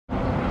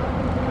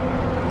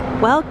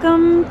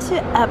Welcome to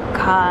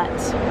Epcot.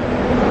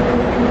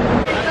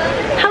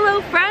 Hello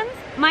friends,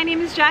 my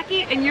name is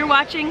Jackie and you're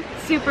watching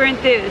Super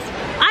Enthused.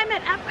 I'm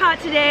at Epcot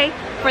today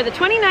for the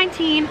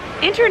 2019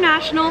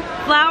 International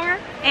Flower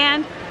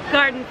and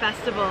Garden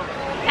Festival.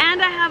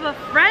 And I have a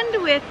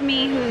friend with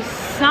me who's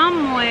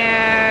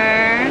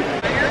somewhere.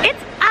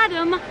 It's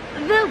Adam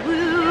the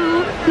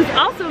Woo, who's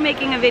also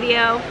making a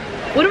video.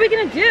 What are we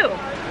gonna do?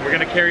 We're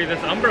gonna carry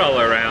this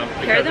umbrella around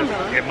because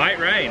it might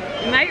rain.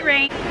 It might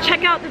rain.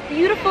 Check out the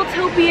beautiful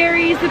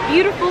topiaries, the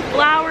beautiful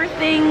flower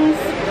things,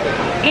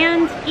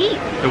 and eat.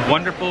 The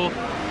wonderful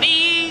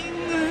things.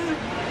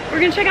 We're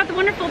gonna check out the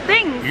wonderful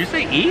things. You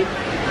say eat?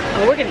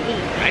 Oh, we're gonna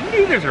eat. I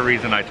knew there's a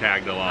reason I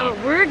tagged along. Oh,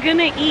 we're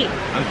gonna eat.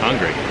 I'm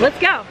hungry. Let's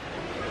go.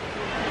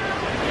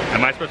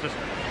 Am I supposed to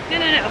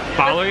No.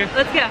 follow you?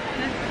 Let's go.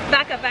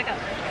 Back up.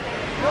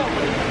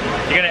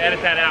 You're gonna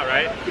edit that out,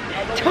 right?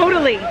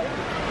 Totally.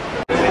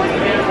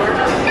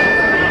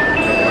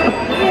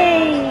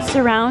 Okay.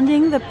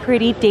 Surrounding the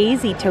pretty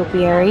daisy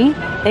topiary,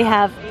 they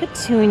have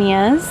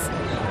petunias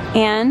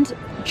and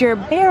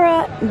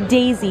gerbera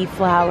daisy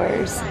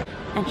flowers.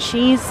 And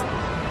she's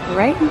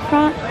right in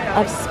front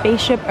of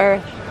Spaceship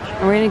Earth.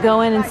 And we're gonna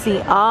go in and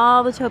see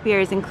all the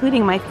topiaries,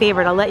 including my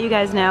favorite. I'll let you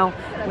guys know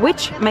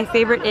which my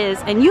favorite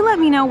is, and you let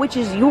me know which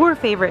is your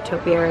favorite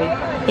topiary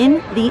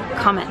in the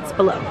comments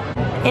below.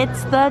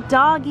 It's the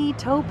doggy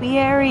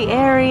topiary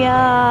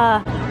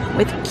area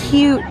with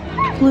cute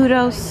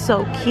Pluto,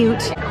 so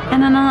cute.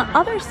 And then on the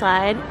other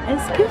side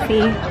is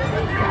Goofy,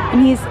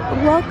 and he's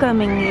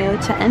welcoming you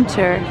to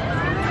enter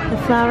the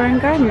Flower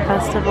and Garden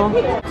Festival.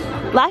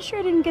 Last year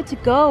I didn't get to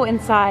go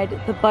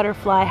inside the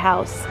butterfly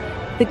house,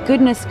 the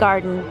Goodness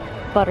Garden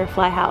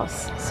butterfly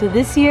house. So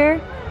this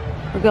year,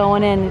 we're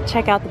going in to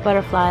check out the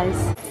butterflies.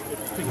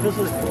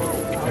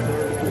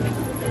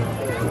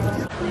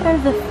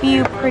 There's a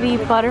few pretty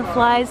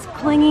butterflies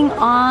clinging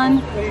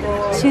on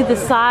to the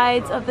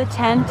sides of the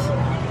tent.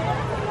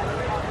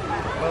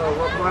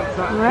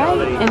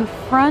 Right in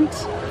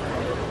front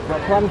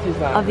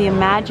of the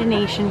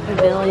Imagination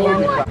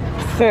Pavilion.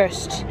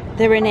 First,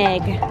 they're an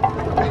egg.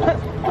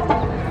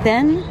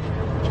 Then,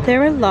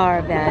 they're a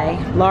larva,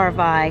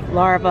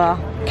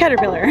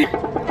 caterpillar.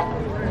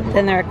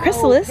 Then they're a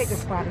chrysalis.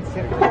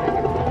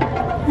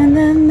 And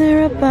then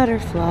they're a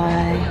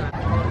butterfly.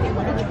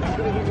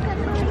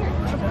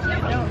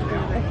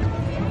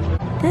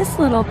 This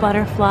little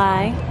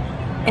butterfly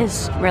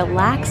is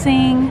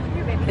relaxing.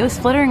 It was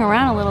fluttering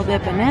around a little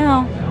bit, but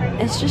now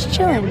it's just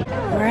chilling.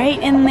 Right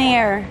in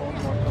there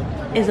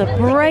is a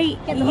bright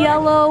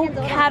yellow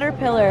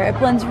caterpillar. It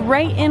blends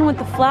right in with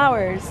the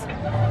flowers.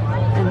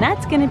 And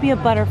that's gonna be a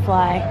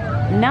butterfly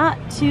not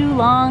too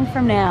long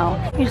from now.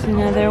 Here's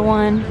another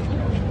one,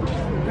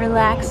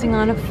 relaxing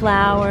on a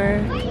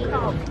flower,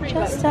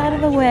 just out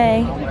of the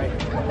way.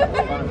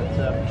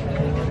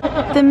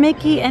 The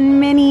Mickey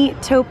and Minnie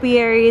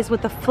topiaries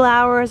with the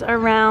flowers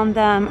around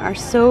them are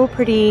so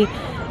pretty.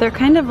 They're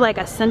kind of like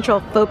a central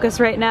focus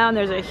right now, and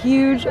there's a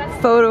huge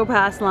photo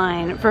pass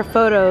line for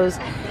photos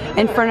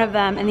in front of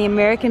them, and the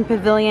American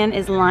Pavilion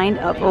is lined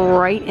up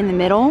right in the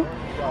middle.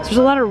 So there's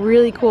a lot of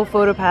really cool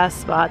photo pass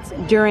spots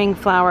during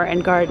Flower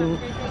and Garden.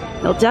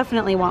 You'll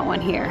definitely want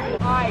one here.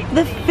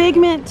 The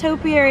Figment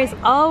topiary is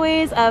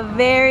always a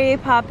very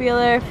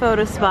popular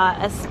photo spot,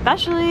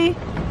 especially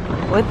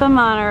with the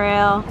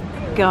monorail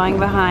going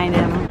behind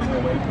him.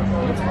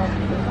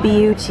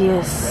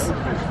 Beauteous,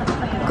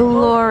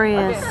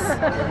 glorious.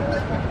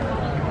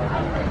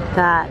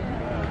 That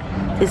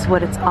is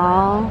what it's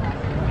all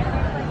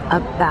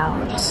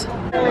about.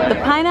 The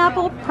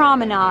Pineapple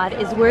Promenade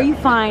is where you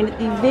find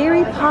the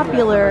very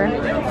popular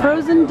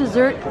frozen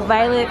dessert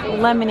violet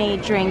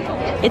lemonade drink.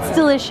 It's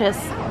delicious,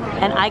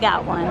 and I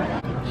got one.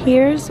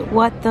 Here's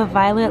what the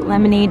violet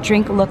lemonade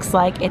drink looks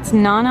like. It's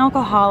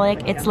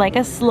non-alcoholic, it's like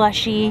a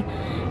slushie.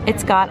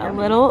 It's got a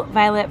little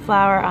violet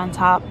flower on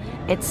top.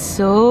 It's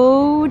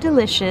so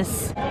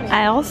delicious.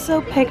 I also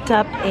picked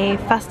up a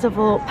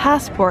festival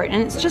passport,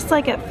 and it's just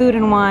like at Food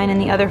and Wine and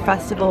the other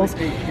festivals,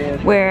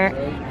 where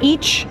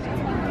each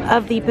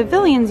of the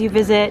pavilions you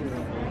visit,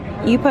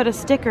 you put a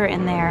sticker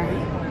in there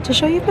to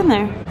show you've been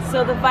there.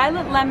 So the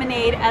violet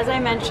lemonade, as I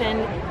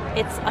mentioned,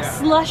 it's a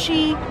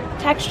slushy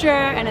texture,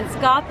 and it's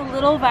got the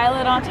little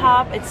violet on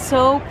top. It's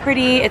so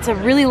pretty. It's a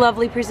really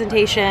lovely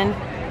presentation.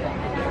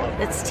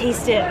 Let's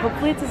taste it.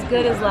 Hopefully it's as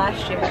good as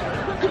last year.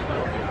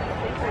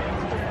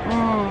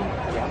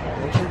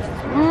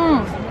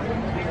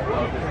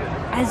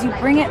 As you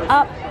bring it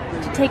up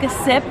to take a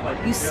sip,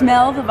 you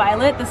smell the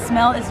violet. The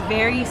smell is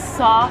very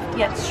soft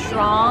yet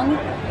strong,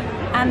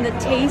 and the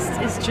taste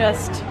is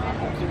just,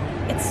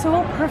 it's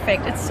so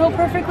perfect. It's so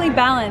perfectly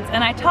balanced,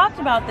 and I talked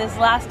about this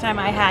last time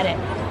I had it,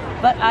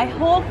 but I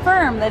hold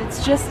firm that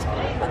it's just,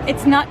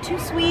 it's not too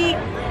sweet,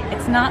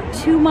 it's not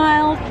too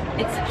mild,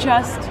 it's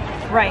just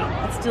right.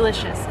 It's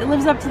delicious. It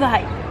lives up to the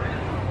hype.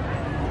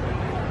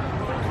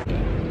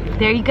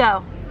 There you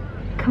go.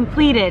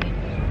 Completed.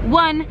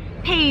 One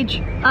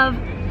page of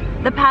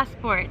the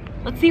passport.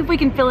 Let's see if we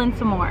can fill in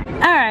some more.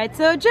 All right,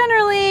 so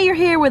generally you're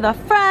here with a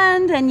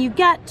friend and you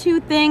get 2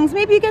 things.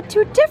 Maybe you get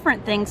 2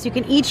 different things so you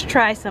can each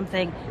try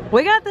something.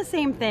 We got the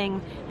same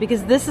thing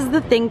because this is the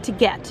thing to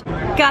get.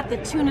 Got the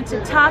tuna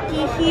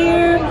tataki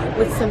here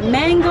with some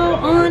mango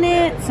on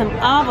it, some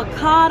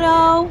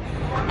avocado,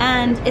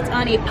 and it's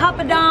on a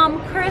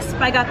papadum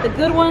crisp. I got the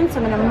good one, so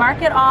I'm gonna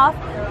mark it off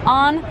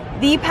on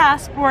the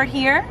passport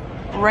here.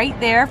 Right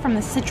there from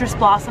the citrus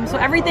blossom. So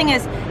everything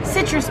is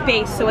citrus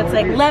based, so it's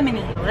like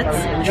lemony.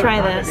 Let's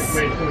try this.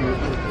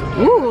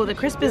 Ooh, the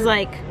crisp is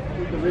like,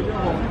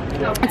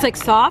 it's like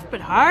soft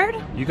but hard.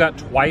 You got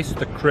twice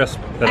the crisp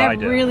that I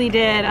did. I really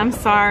did, I'm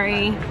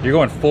sorry. You're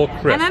going full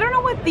crisp. And I don't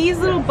know what these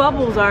little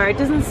bubbles are. It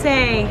doesn't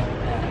say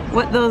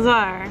what those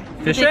are.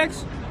 Fish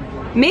eggs?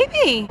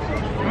 Maybe.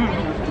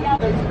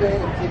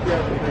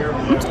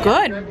 It's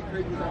good.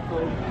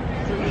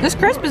 This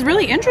crisp is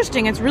really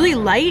interesting. It's really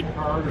light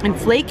and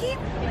flaky.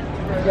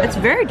 It's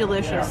very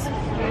delicious.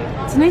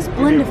 It's a nice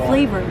blend of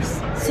flavors.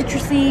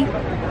 Citrusy,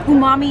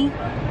 umami.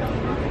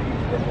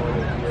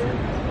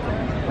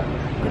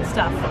 Good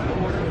stuff.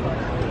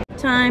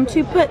 Time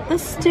to put the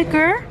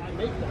sticker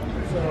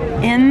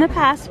in the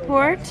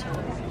passport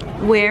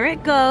where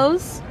it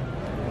goes.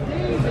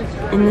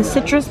 In the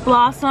citrus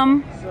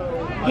blossom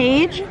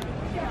page.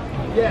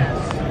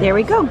 There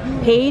we go.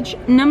 Page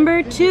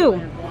number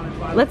 2.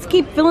 Let's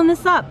keep filling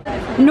this up.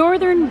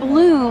 Northern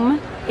Bloom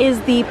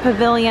is the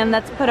pavilion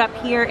that's put up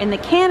here in the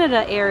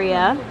Canada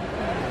area.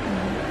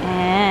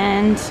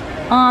 And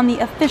on the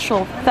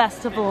official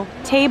festival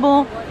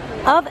table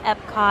of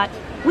Epcot,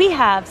 we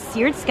have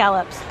seared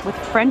scallops with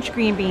French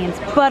green beans,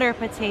 butter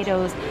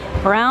potatoes,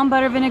 brown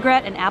butter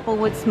vinaigrette, and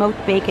applewood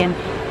smoked bacon,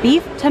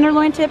 beef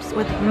tenderloin tips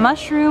with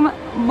mushroom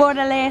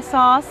bordelaise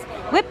sauce,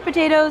 whipped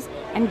potatoes,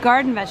 and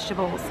garden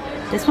vegetables.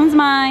 This one's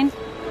mine,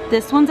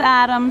 this one's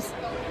Adam's.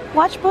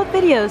 Watch both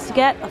videos to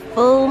get a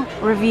full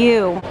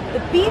review.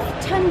 The beef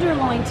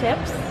tenderloin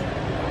tips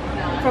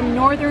from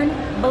Northern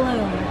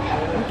Bloom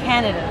in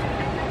Canada.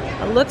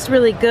 It looks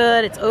really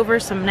good. It's over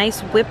some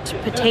nice whipped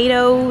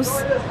potatoes.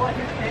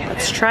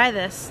 Let's try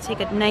this. Take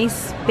a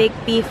nice big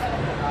beef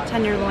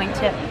tenderloin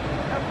tip.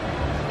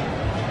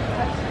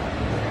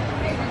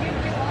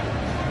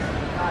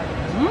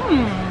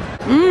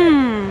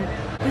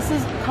 This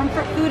is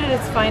comfort food at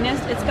its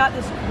finest. It's got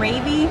this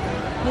gravy,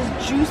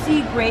 this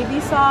juicy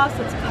gravy sauce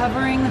that's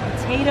covering the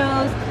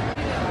potatoes.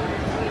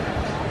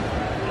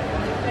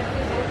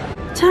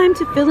 Time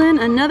to fill in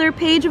another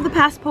page of the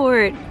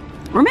passport.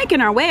 We're making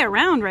our way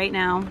around right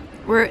now.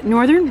 We're at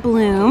Northern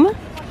Bloom.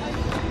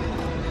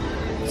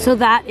 So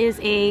that is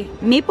a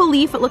maple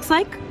leaf, it looks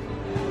like.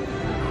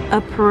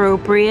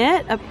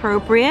 Appropriate,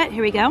 appropriate.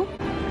 Here we go.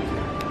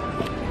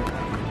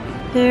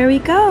 There we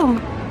go.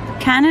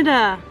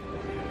 Canada.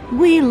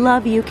 We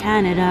love you,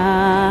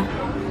 Canada.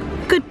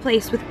 Good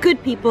place with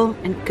good people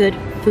and good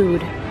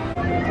food.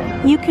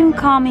 You can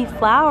call me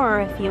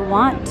Flower if you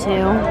want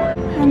to.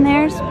 And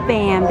there's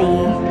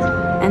Bambi.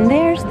 And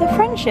there's the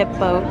friendship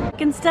boat.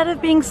 Instead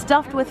of being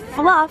stuffed with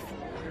fluff,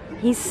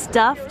 he's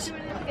stuffed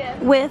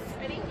with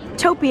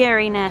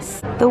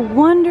topiary-ness. The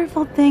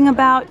wonderful thing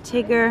about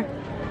Tigger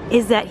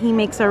is that he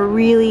makes a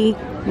really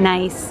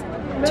nice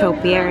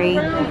topiary.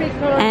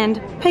 And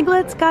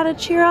Piglet's gotta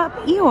cheer up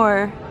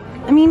Eeyore.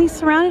 I mean, he's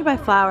surrounded by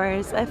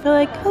flowers. I feel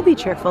like he'll be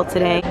cheerful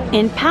today.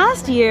 In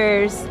past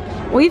years,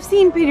 we've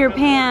seen Peter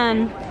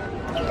Pan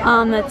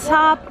on the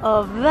top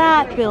of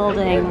that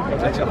building.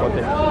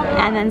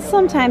 And then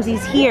sometimes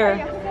he's here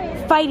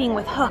fighting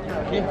with Hook,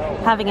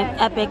 having an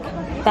epic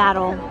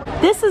battle.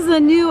 This is a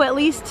new, at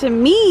least to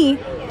me,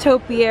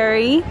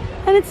 topiary,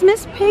 and it's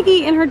Miss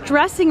Piggy in her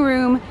dressing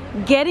room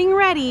getting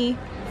ready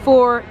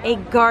for a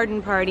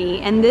garden party,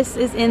 and this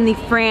is in the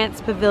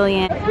France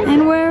Pavilion.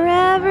 And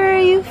wherever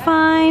you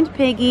find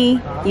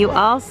Piggy, you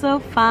also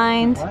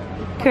find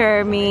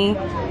Kermie,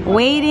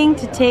 waiting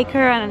to take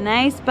her on a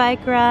nice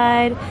bike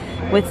ride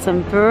with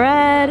some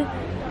bread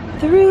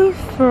through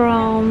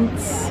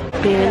France.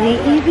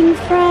 Barely even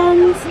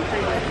friends.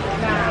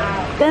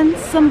 Then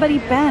somebody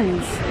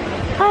bends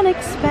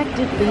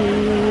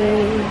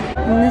unexpectedly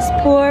in this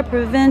poor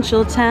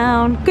provincial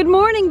town. Good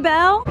morning,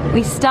 Belle.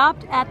 We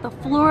stopped at the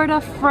Florida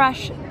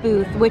Fresh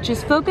booth, which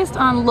is focused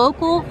on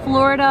local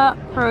Florida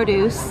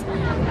produce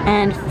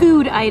and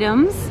food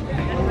items.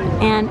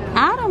 And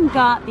Adam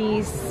got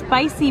these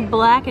spicy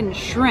blackened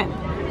shrimp.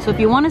 So if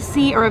you want to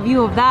see a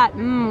review of that,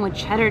 with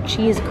cheddar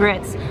cheese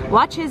grits,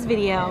 watch his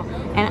video.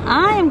 And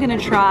I am gonna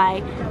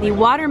try the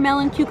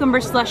watermelon cucumber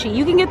slushy.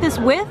 You can get this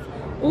with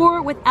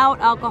or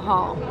without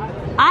alcohol.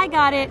 I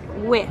got it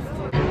with.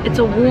 It's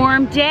a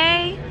warm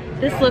day.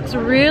 This looks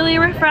really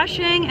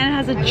refreshing, and it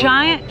has a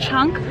giant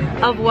chunk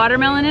of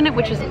watermelon in it,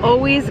 which is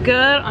always good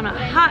on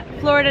a hot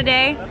Florida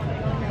day.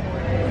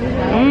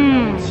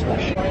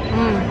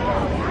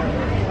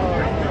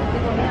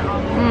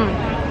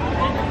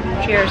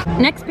 Cheers.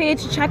 Next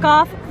page to check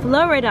off,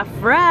 Florida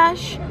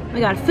Fresh. We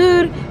got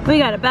food, we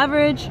got a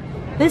beverage.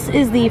 This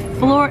is the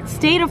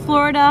state of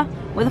Florida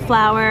with a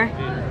flower.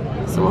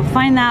 So we'll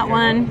find that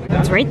one.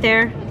 It's right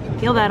there.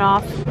 Peel that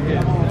off.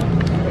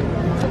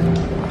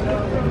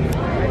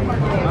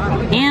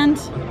 and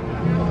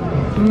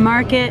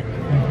mark it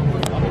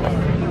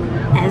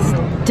as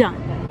done.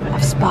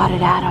 I've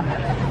spotted Adam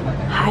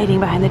hiding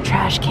behind the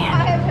trash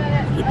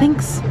can. He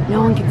thinks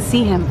no one can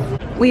see him.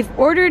 We've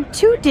ordered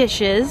 2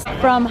 dishes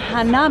from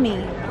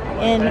Hanami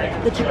in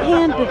the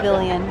Japan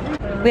Pavilion.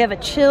 We have a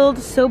chilled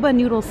soba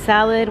noodle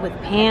salad with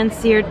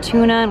pan-seared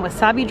tuna and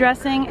wasabi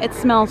dressing. It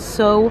smells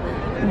so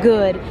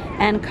good.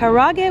 And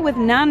karage with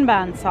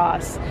nanban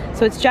sauce.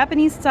 So it's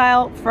Japanese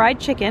style fried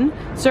chicken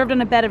served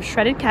on a bed of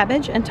shredded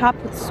cabbage and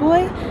topped with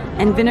soy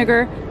and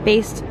vinegar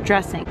based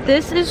dressing.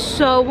 This is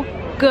so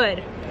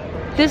good.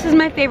 This is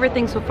my favorite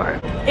thing so far.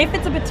 If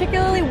it's a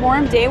particularly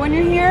warm day when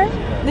you're here,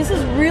 this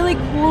is really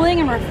cooling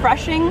and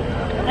refreshing,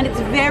 and it's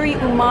very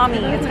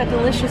umami. It's got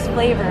delicious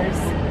flavors.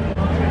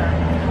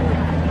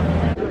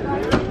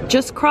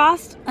 Just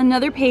crossed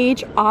another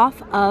page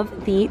off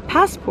of the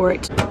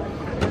passport.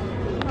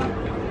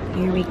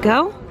 Here we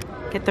go.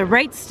 Get the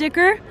right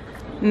sticker,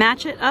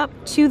 match it up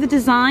to the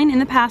design in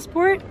the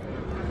passport,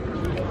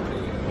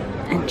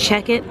 and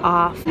check it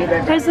off.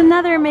 There's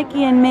another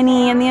Mickey and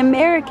Minnie in the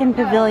American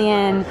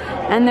Pavilion,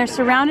 and they're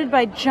surrounded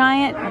by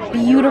giant,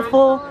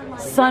 beautiful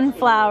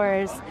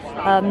sunflowers.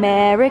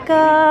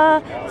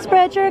 America,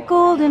 spread your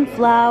golden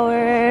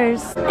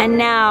flowers. And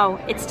now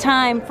it's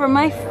time for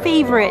my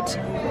favorite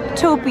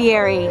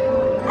topiary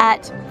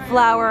at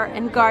Flower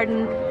and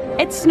Garden.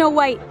 It's Snow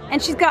White,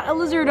 and she's got a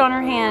lizard on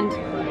her hand.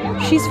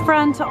 She's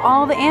friend to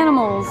all the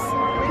animals.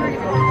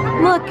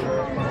 Look,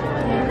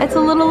 it's a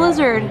little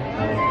lizard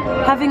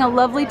having a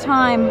lovely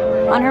time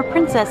on her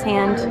princess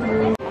hand.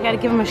 I gotta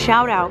give him a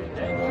shout out.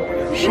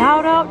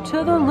 Shout out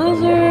to the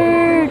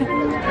lizard.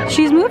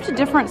 She's moved to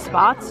different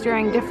spots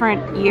during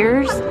different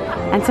years,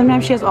 and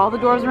sometimes she has all the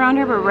dwarves around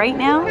her, but right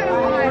now,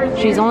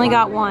 she's only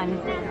got one,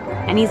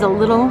 and he's a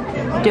little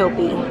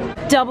dopey.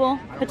 Double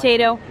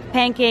potato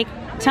pancake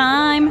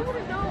time.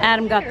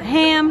 Adam got the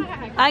ham,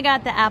 I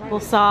got the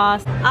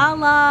applesauce. A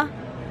la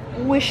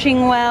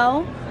wishing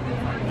well.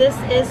 This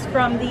is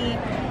from the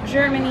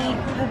Germany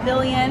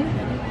Pavilion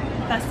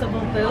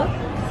Festival booth.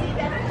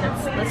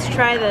 Let's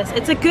try this.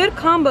 It's a good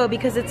combo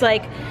because it's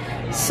like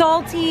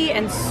salty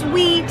and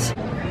sweet.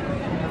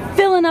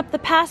 Filling up the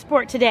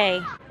passport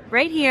today.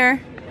 Right here.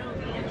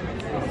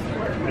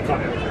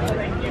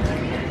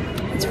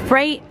 It's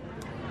right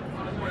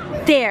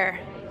there.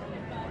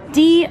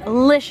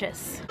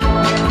 Delicious.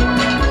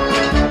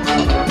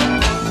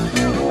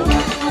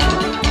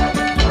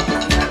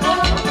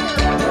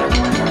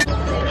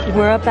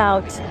 We're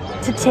about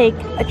to take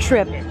a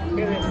trip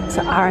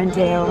to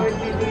Arendelle.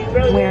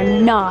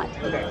 We're not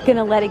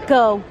gonna let it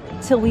go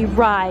till we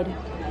ride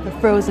the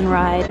Frozen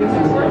ride.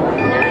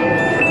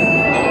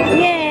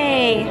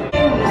 Yay!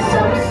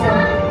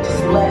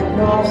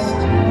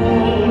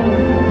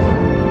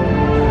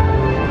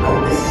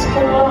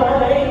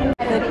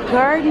 The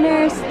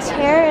Gardener's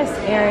Terrace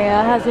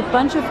area has a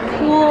bunch of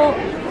cool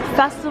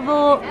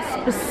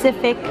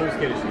festival-specific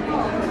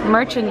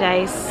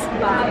merchandise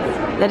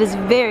that is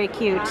very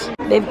cute.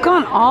 They've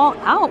gone all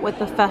out with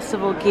the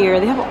festival gear.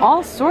 They have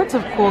all sorts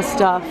of cool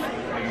stuff.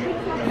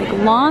 Like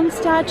lawn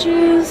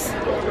statues.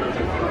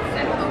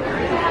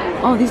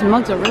 Oh, these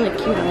mugs are really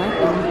cute, I like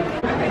them.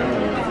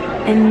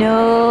 And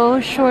no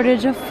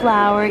shortage of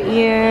flower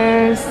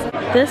ears.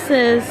 This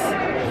is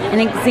an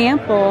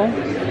example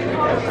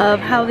of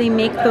how they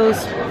make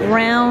those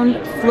round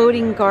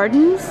floating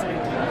gardens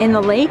in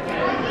the lake.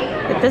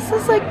 But this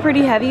is like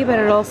pretty heavy, but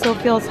it also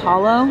feels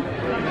hollow.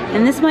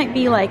 And this might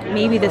be like,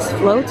 maybe this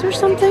floats or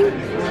something.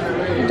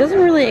 It doesn't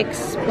really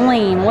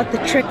explain what the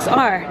tricks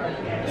are.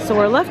 So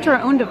we're left to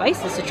our own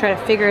devices to try to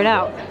figure it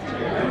out.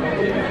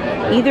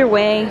 Either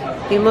way,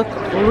 they look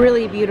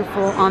really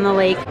beautiful on the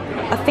lake.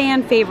 A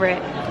fan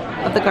favorite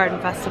of the Garden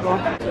Festival.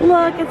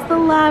 Look, it's the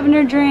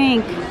lavender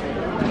drink.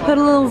 Put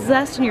a little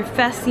zest in your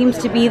fest seems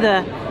to be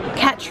the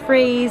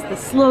catchphrase, the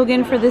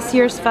slogan for this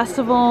year's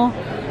festival.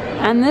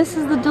 And this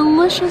is the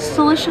delicious,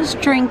 delicious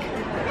drink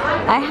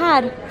I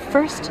had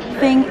first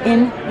thing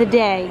in the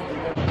day.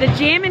 The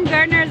Jammin'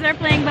 Gardeners are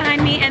playing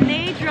behind me, and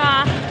they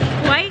draw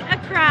quite a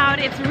crowd.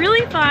 It's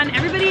really fun.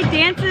 Everybody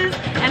dances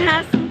and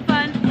has some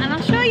fun. And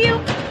I'll show you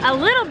a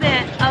little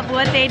bit of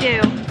what they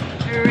do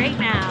right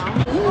now.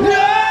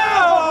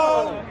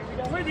 No!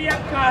 We're the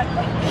Epcot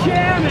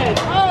Jammin'.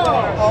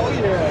 Oh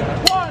yeah.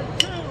 1,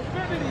 2,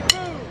 bibbidi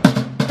boo.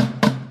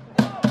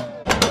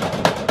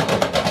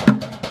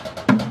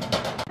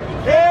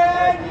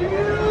 Can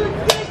you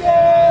dig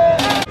it?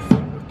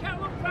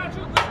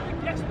 Califragilistic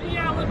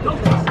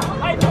expialidocious.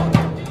 I don't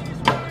know these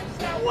words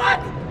now. What?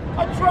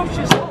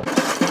 Atrocious.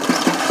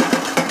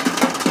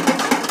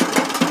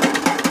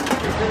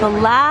 The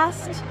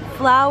last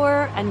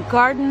Flower and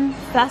Garden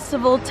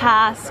Festival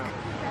task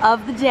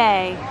of the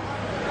day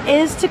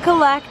is to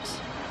collect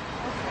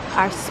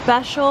our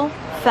special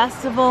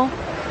festival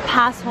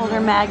pass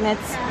holder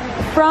magnets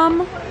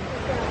from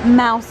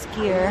Mouse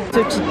Gear.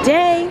 So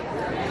today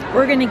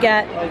we're gonna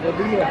get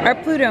our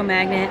Pluto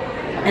magnet,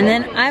 and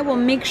then I will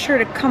make sure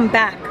to come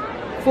back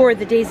for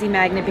the Daisy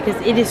magnet because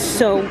it is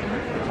so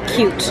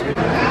cute.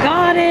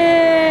 Got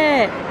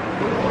it!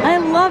 I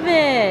love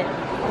it!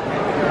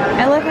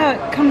 I love how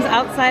it comes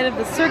outside of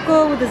the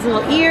circle with his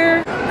little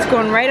ear. It's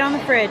going right on the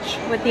fridge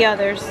with the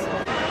others.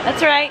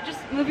 That's right, just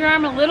move your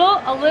arm a little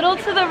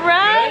to the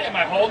right. Good. Am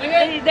I holding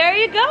it? There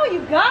you go, you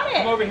got it.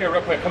 Come over here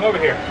real quick, come over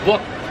here.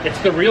 Look, it's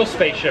the real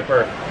spaceship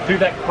Earth through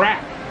that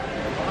crack.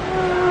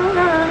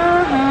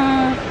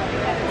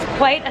 It's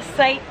quite a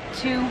sight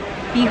to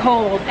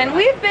behold. And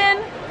we've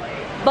been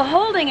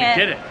beholding it,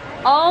 Did it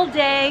all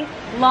day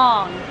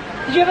long.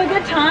 Did you have a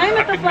good time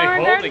at the Flower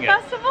and Garden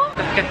Festival? Look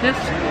at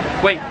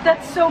this. Wait.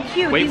 That's so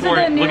cute. Wait These for are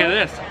it. the new, Look at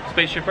this.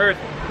 Spaceship Earth.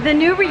 the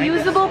new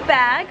reusable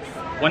bags.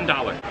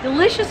 $1.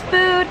 Delicious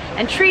food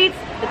and treats.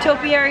 The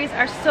Topiaries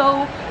are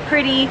so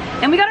pretty.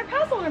 And we got our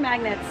pass holder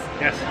magnets.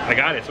 Yes, I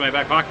got it. It's in my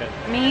back pocket.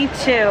 Me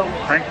too.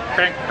 Crank,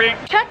 crank,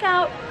 crank. Check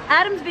out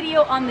Adam's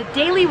video on the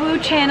Daily Woo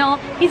channel.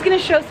 He's gonna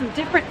show some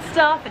different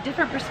stuff, a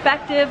different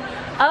perspective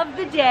of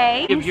the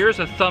day. Give yours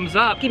a thumbs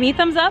up. Give me a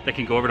thumbs up. They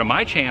can go over to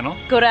my channel.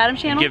 Go to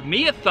Adam's channel. Give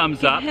me a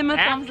thumbs up. Give him a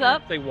thumbs after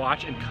up. They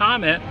watch and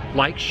comment,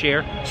 like,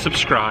 share,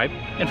 subscribe,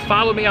 and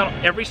follow me on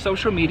every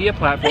social media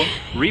platform,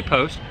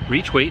 repost,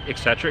 retweet,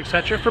 etc.,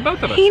 for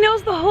both of us. He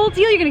knows the whole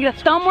deal. You're gonna get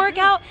a thumb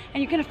workout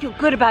and you're gonna feel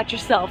good about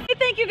yourself.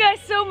 Thank you guys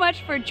so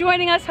much for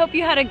joining us. Hope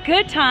you had a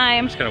good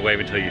time. I'm just gonna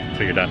wave until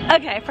you're done.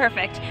 Okay,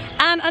 perfect.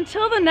 And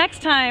until the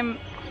next time,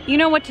 you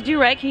know what to do,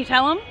 right? Can you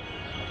tell them?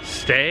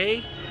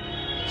 Stay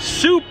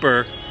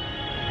super,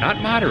 not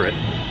moderate,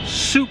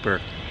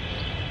 super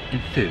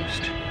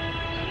enthused.